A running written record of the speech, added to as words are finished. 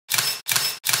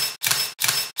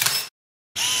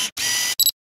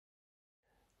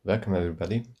Welcome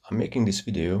everybody. I'm making this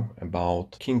video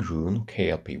about Kingroon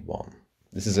KLP1.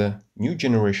 This is a new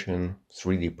generation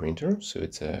 3D printer, so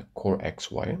it's a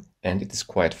CoreXY, and it is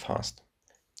quite fast.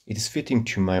 It is fitting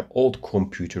to my old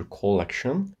computer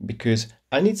collection because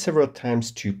I need several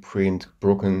times to print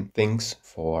broken things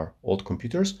for old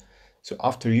computers. So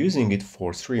after using it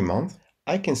for 3 months,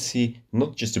 I can see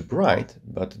not just the bright,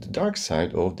 but the dark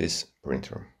side of this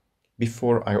printer.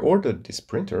 Before I ordered this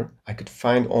printer, I could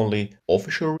find only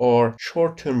official or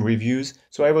short-term reviews,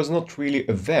 so I was not really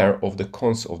aware of the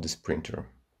cons of this printer.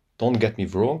 Don't get me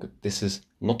wrong, this is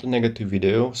not a negative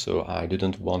video, so I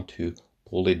didn't want to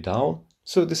pull it down.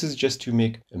 So this is just to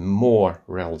make a more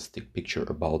realistic picture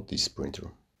about this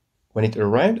printer. When it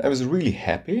arrived, I was really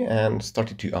happy and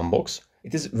started to unbox.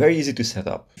 It is very easy to set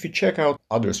up. If you check out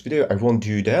others' video, I won't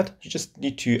do that. You just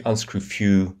need to unscrew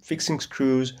few fixing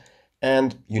screws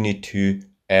and you need to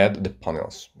add the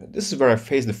panels. This is where I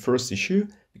faced the first issue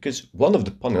because one of the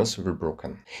panels were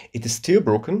broken. It is still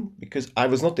broken because I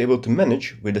was not able to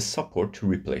manage with the support to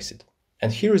replace it.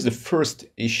 And here is the first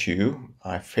issue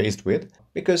I faced with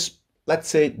because let's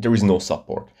say there is no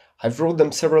support. I've wrote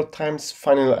them several times,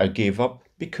 finally I gave up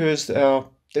because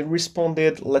they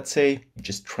responded, let's say,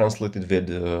 just translated with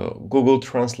Google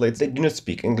Translate. They do not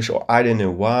speak English, or I don't know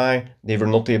why. They were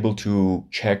not able to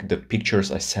check the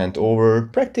pictures I sent over.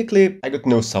 Practically, I got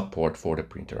no support for the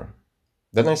printer.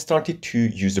 Then I started to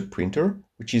use the printer,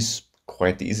 which is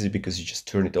quite easy because you just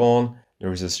turn it on.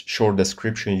 There is a short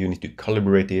description, you need to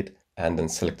calibrate it, and then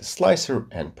select the slicer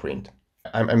and print.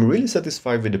 I'm really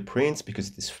satisfied with the prints because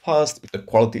it is fast, the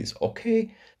quality is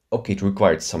okay. Okay, it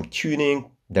required some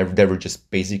tuning. There were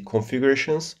just basic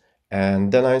configurations,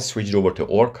 and then I switched over to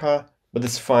Orca, but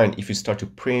it's fine. If you start to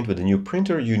print with a new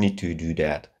printer, you need to do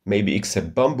that. Maybe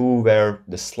except Bamboo, where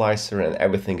the slicer and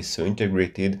everything is so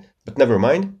integrated, but never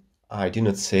mind. I do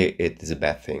not say it is a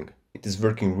bad thing. It is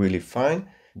working really fine,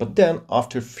 but then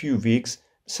after a few weeks,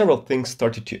 several things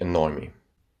started to annoy me.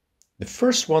 The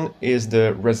first one is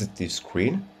the resistive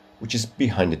screen, which is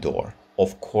behind the door.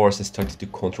 Of course, I started to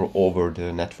control over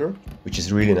the network, which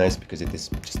is really nice because it is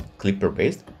just Clipper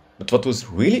based. But what was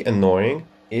really annoying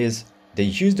is they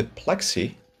use the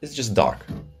plexi, it's just dark.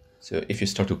 So if you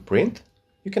start to print,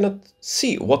 you cannot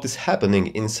see what is happening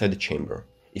inside the chamber.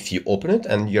 If you open it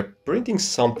and you're printing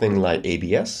something like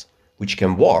ABS, which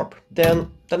can warp, then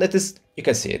it is, you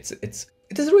can see it is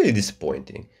really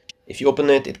disappointing. If you open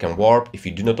it, it can warp. If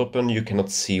you do not open, you cannot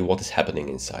see what is happening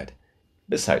inside.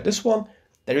 Beside this one,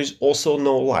 there is also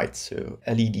no light, so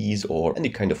LEDs or any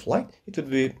kind of light, it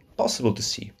would be possible to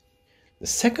see. The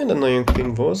second annoying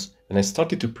thing was when I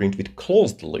started to print with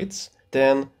closed lids,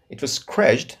 then it was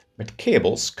scratched with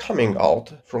cables coming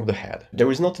out from the head.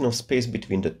 There is not enough space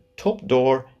between the top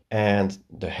door and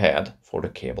the head for the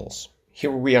cables.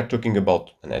 Here we are talking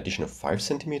about an addition of 5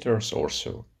 centimeters or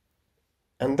so.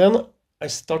 And then I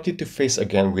started to face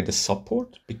again with the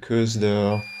support because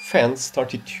the fans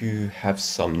started to have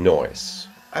some noise.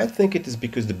 I think it is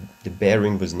because the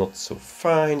bearing was not so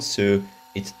fine, so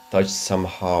it touched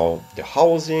somehow the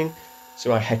housing,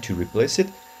 so I had to replace it.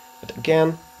 But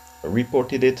again, I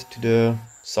reported it to the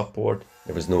support.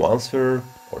 There was no answer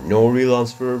or no real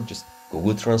answer, just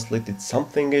Google translated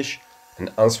something-ish, an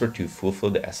answer to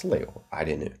fulfill the SLA, or I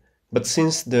don't know. But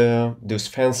since those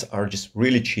fans are just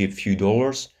really cheap, few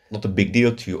dollars, not a big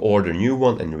deal to order a new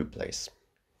one and replace.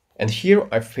 And here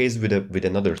I faced with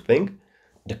another thing.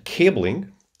 The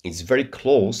cabling is very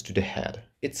close to the head.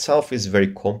 Itself is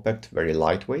very compact, very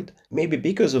lightweight. Maybe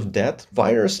because of that,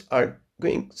 wires are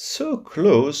going so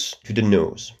close to the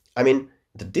nose. I mean,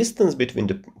 the distance between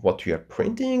what you are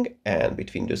printing and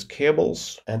between those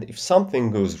cables, and if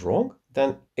something goes wrong,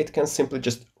 then it can simply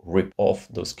just rip off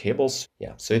those cables.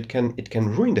 Yeah, so it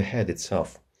can ruin the head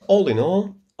itself. All in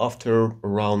all, after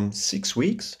around 6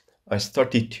 weeks, I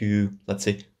started to, let's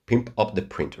say, pimp up the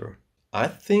printer. I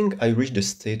think I reached the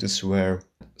status where,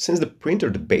 since the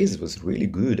printer, the base was really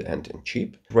good and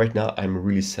cheap, right now I'm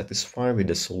really satisfied with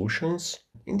the solutions.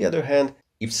 On the other hand,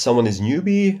 if someone is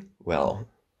newbie, well,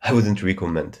 I wouldn't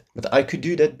recommend. But I could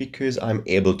do that because I'm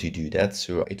able to do that,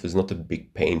 so it was not a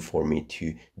big pain for me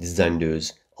to design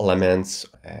those elements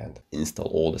and install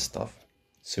all the stuff.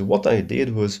 So what I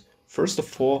did was, first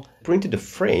of all, printed the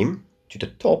frame to the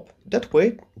top. That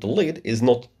way, the lid is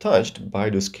not touched by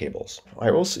those cables.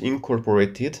 I also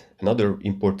incorporated another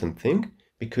important thing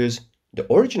because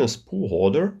the original spool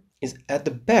holder is at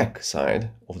the back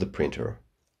side of the printer.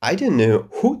 I don't know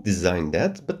who designed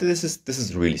that, but this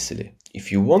is really silly.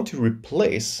 If you want to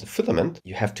replace the filament,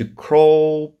 you have to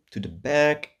crawl to the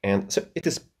back, and so it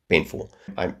is painful.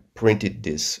 I printed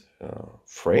this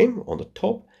frame on the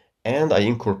top, and I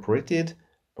incorporated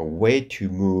a way to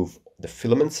move the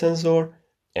filament sensor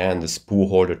and the spool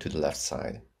holder to the left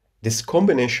side. This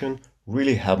combination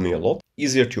really helped me a lot.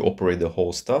 Easier to operate the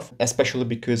whole stuff, especially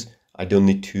because I don't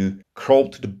need to crawl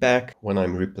to the back when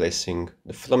I'm replacing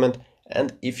the filament.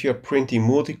 And if you're printing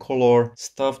multicolor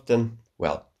stuff, then,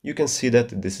 well, you can see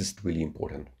that this is really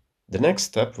important. The next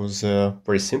step was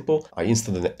very simple. I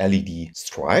installed an LED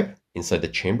stripe inside the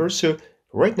chamber. So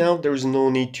right now there is no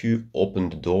need to open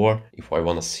the door if I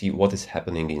want to see what is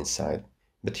happening inside.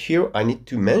 But here I need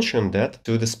to mention that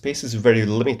so the space is very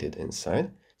limited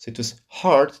inside. So it was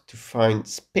hard to find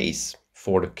space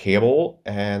for the cable,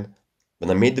 and when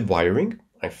I made the wiring,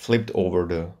 I flipped over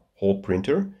the whole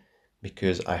printer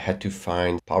because I had to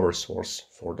find power source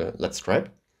for the LED stripe.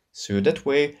 So that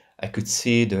way I could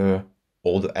see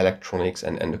all the electronics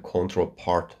and the control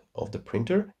part of the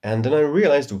printer. And then I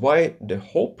realized why the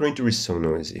whole printer is so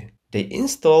noisy. They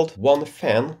installed one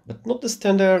fan, but not the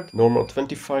standard normal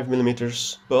 25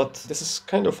 millimeters, but this is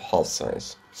kind of half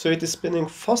size. So it is spinning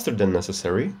faster than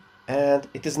necessary, and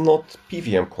it is not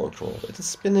PWM controlled. It is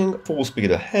spinning full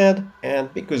speed ahead,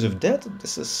 and because of that,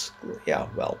 this is, yeah,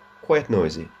 well, quite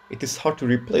noisy. It is hard to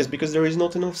replace because there is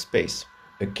not enough space.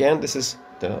 Again, this is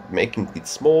making it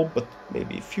small, but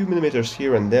maybe a few millimeters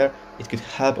here and there. It could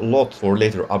help a lot for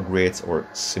later upgrades or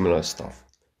similar stuff.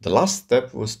 The last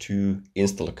step was to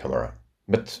install a camera.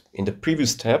 But in the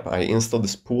previous step, I installed the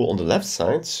spool on the left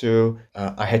side, so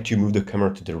I had to move the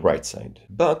camera to the right side.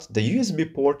 But the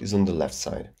USB port is on the left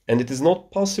side, and it is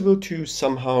not possible to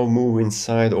somehow move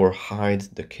inside or hide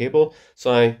the cable,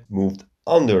 so I moved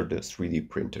under the 3D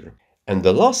printer. And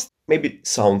the last, maybe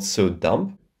sounds so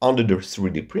dumb, under the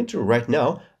 3D printer right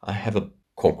now, I have a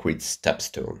concrete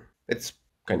stepstone. It's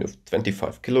kind of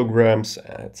 25 kilograms,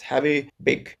 and it's heavy,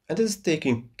 big, and it's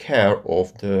taking care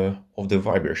of the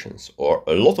vibrations, or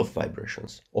a lot of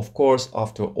vibrations. Of course,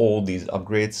 after all these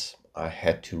upgrades, I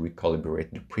had to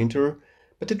recalibrate the printer,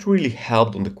 but it really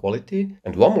helped on the quality.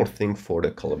 And one more thing for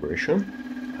the calibration,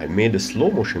 I made a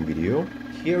slow motion video.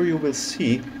 Here you will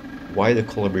see why the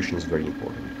calibration is very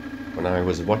important. When I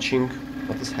was watching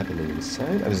what is happening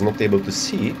inside, I was not able to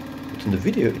see, but in the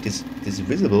video it is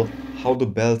visible how the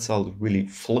belts are really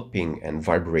flipping and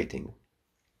vibrating.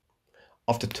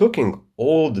 After talking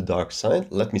all the dark side,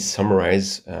 let me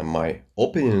summarize my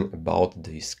opinion about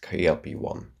this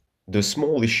KLP1. The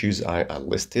small issues I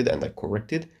listed and I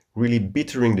corrected, really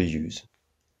bettering the use.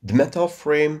 The metal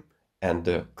frame and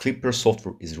the clipper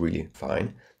software is really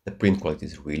fine. The print quality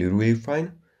is really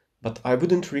fine. But I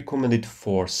wouldn't recommend it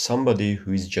for somebody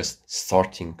who is just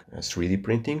starting 3D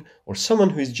printing, or someone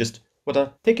who is just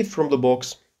wanna take it from the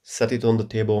box, set it on the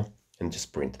table and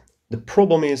just print. The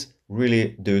problem is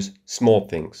really those small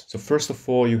things. So first of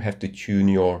all, you have to tune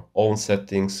your own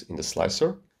settings in the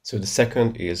slicer. So the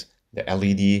second is the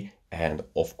LED and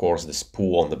of course the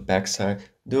spool on the backside.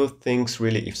 Those things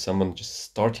really, if someone just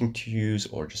starting to use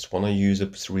or just want to use a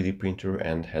 3D printer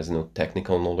and has no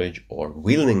technical knowledge or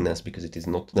willingness, because it is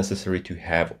not necessary to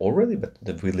have already, but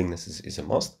the willingness is a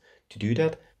must to do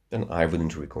that, then I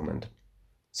wouldn't recommend.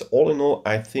 So all in all,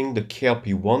 I think the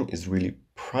KLP1 is really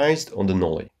priced on the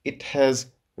knowledge. It has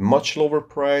a much lower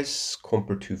price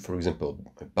compared to, for example,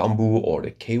 Bamboo or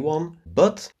the K1,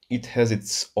 but it has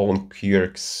its own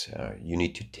quirks you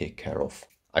need to take care of.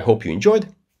 I hope you enjoyed.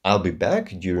 I'll be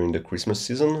back during the Christmas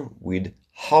season with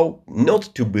how not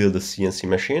to build a CNC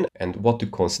machine and what to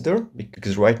consider,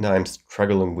 because right now I'm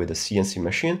struggling with a CNC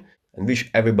machine, and wish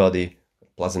everybody a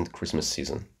pleasant Christmas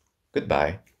season.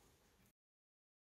 Goodbye.